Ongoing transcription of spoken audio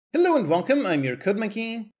Hello and welcome, I'm your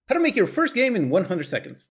CodeMonkey. How to make your first game in 100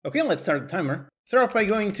 seconds. Okay, let's start the timer. Start off by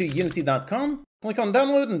going to unity.com, click on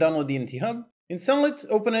download and download the Unity Hub. Install it,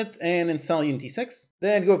 open it, and install Unity 6.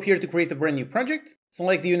 Then go up here to create a brand new project.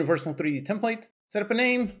 Select the Universal 3D template. Set up a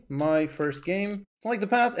name, my first game. Select the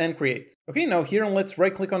path and create. Okay, now here let's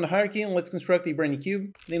right click on the hierarchy and let's construct a brand new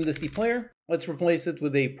cube. Name this the player. Let's replace it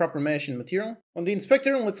with a proper mesh and material. On the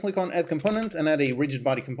inspector, let's click on add component and add a rigid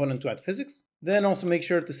body component to add physics. Then also make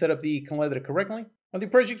sure to set up the collider correctly. On the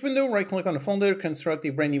project window, right click on the folder, construct a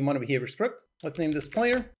brand new MonoBehavior script. Let's name this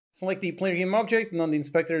player. Select the player game object and on the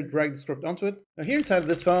inspector, drag the script onto it. Now here inside of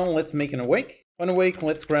this file, let's make an awake. On awake,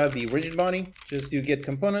 let's grab the rigid body. Just do get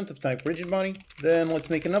component of type rigid body. Then let's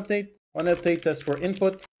make an update. On update, test for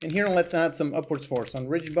input. And here let's add some upwards force. On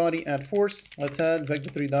rigid body, add force. Let's add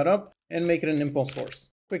vector3.up and make it an impulse force.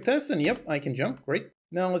 Quick test and yep, I can jump. Great.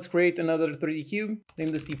 Now let's create another 3D cube.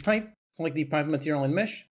 Name this the pipe. Select the pipe material and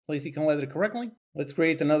mesh. Place the collider correctly. Let's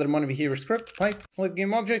create another MonoBehavior script, pipe, select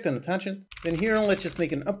game object and attach it. Then here, let's just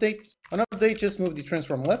make an update. On update, just move the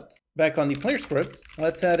transform left. Back on the player script,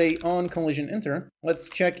 let's add a on collision enter. Let's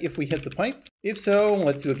check if we hit the pipe. If so,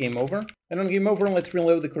 let's do a game over. And on game over, let's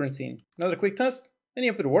reload the current scene. Another quick test, and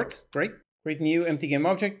yep, it works, great. Create new empty game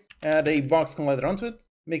object, add a box collider onto it.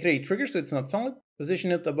 Make it a trigger so it's not solid.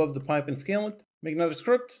 Position it above the pipe and scale it. Make another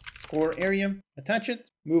script, score area, attach it.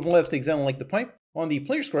 Move left exactly like the pipe. On the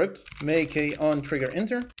player script, make a on trigger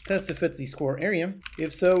enter, test if it's the score area.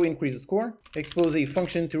 If so, increase the score. Expose a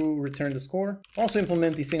function to return the score. Also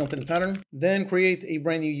implement the singleton pattern. Then create a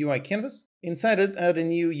brand new UI canvas. Inside it, add a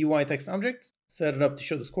new UI text object. Set it up to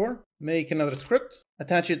show the score. Make another script,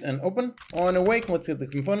 attach it and open. On awake, let's hit the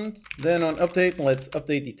component. Then on update, let's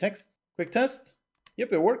update the text. Quick test.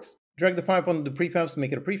 Yep, it works. Drag the pipe onto the prefabs to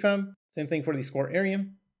make it a prefab. Same thing for the score area.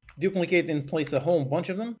 Duplicate and place a whole bunch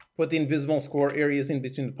of them. Put the invisible score areas in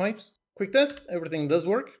between the pipes. Quick test, everything does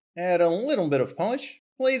work. Add a little bit of polish.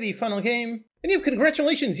 Play the final game. And yep,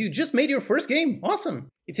 congratulations, you just made your first game. Awesome.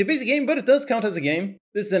 It's a basic game, but it does count as a game.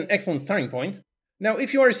 This is an excellent starting point. Now,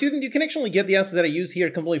 if you are a student, you can actually get the assets that I use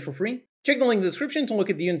here completely for free. Check the link in the description to look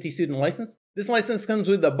at the Unity student license. This license comes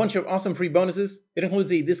with a bunch of awesome free bonuses. It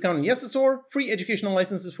includes a discount on YesSor, free educational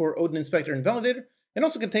licenses for Odin Inspector and Validator, and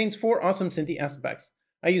also contains 4 awesome Cinti asset packs.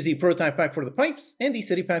 I use the prototype pack for the pipes and the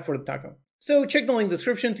city pack for the taco. So check the link in the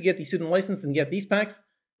description to get the student license and get these packs.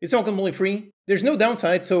 It's all completely free. There's no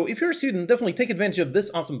downside, so if you're a student, definitely take advantage of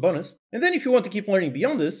this awesome bonus. And then if you want to keep learning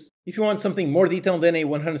beyond this, if you want something more detailed than a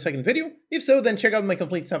 100-second video, if so, then check out my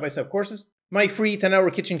complete step-by-step courses. My free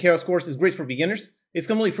 10-hour Kitchen Chaos course is great for beginners. It's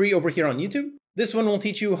completely free over here on YouTube. This one will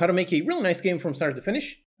teach you how to make a really nice game from start to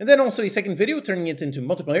finish. And then also a second video turning it into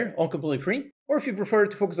multiplayer, all completely free. Or if you prefer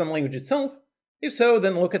to focus on the language itself, if so,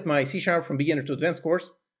 then look at my C# from beginner to advanced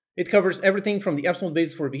course. It covers everything from the absolute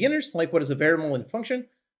basics for beginners, like what is a variable and function.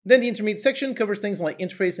 Then the intermediate section covers things like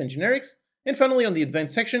interface and generics. And finally, on the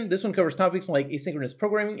advanced section, this one covers topics like asynchronous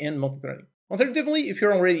programming and multithreading. Alternatively, if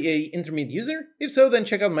you're already an intermediate user, if so, then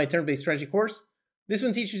check out my turn-based strategy course. This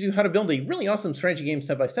one teaches you how to build a really awesome strategy game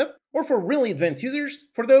step by step. Or for really advanced users,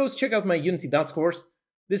 for those, check out my Unity Dots course.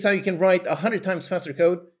 This is how you can write 100 times faster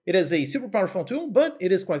code. It is a super powerful tool, but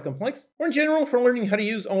it is quite complex. Or in general, for learning how to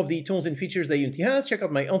use all of the tools and features that Unity has, check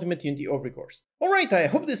out my Ultimate Unity Overview course. Alright, I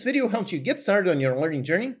hope this video helped you get started on your learning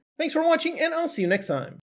journey. Thanks for watching, and I'll see you next time.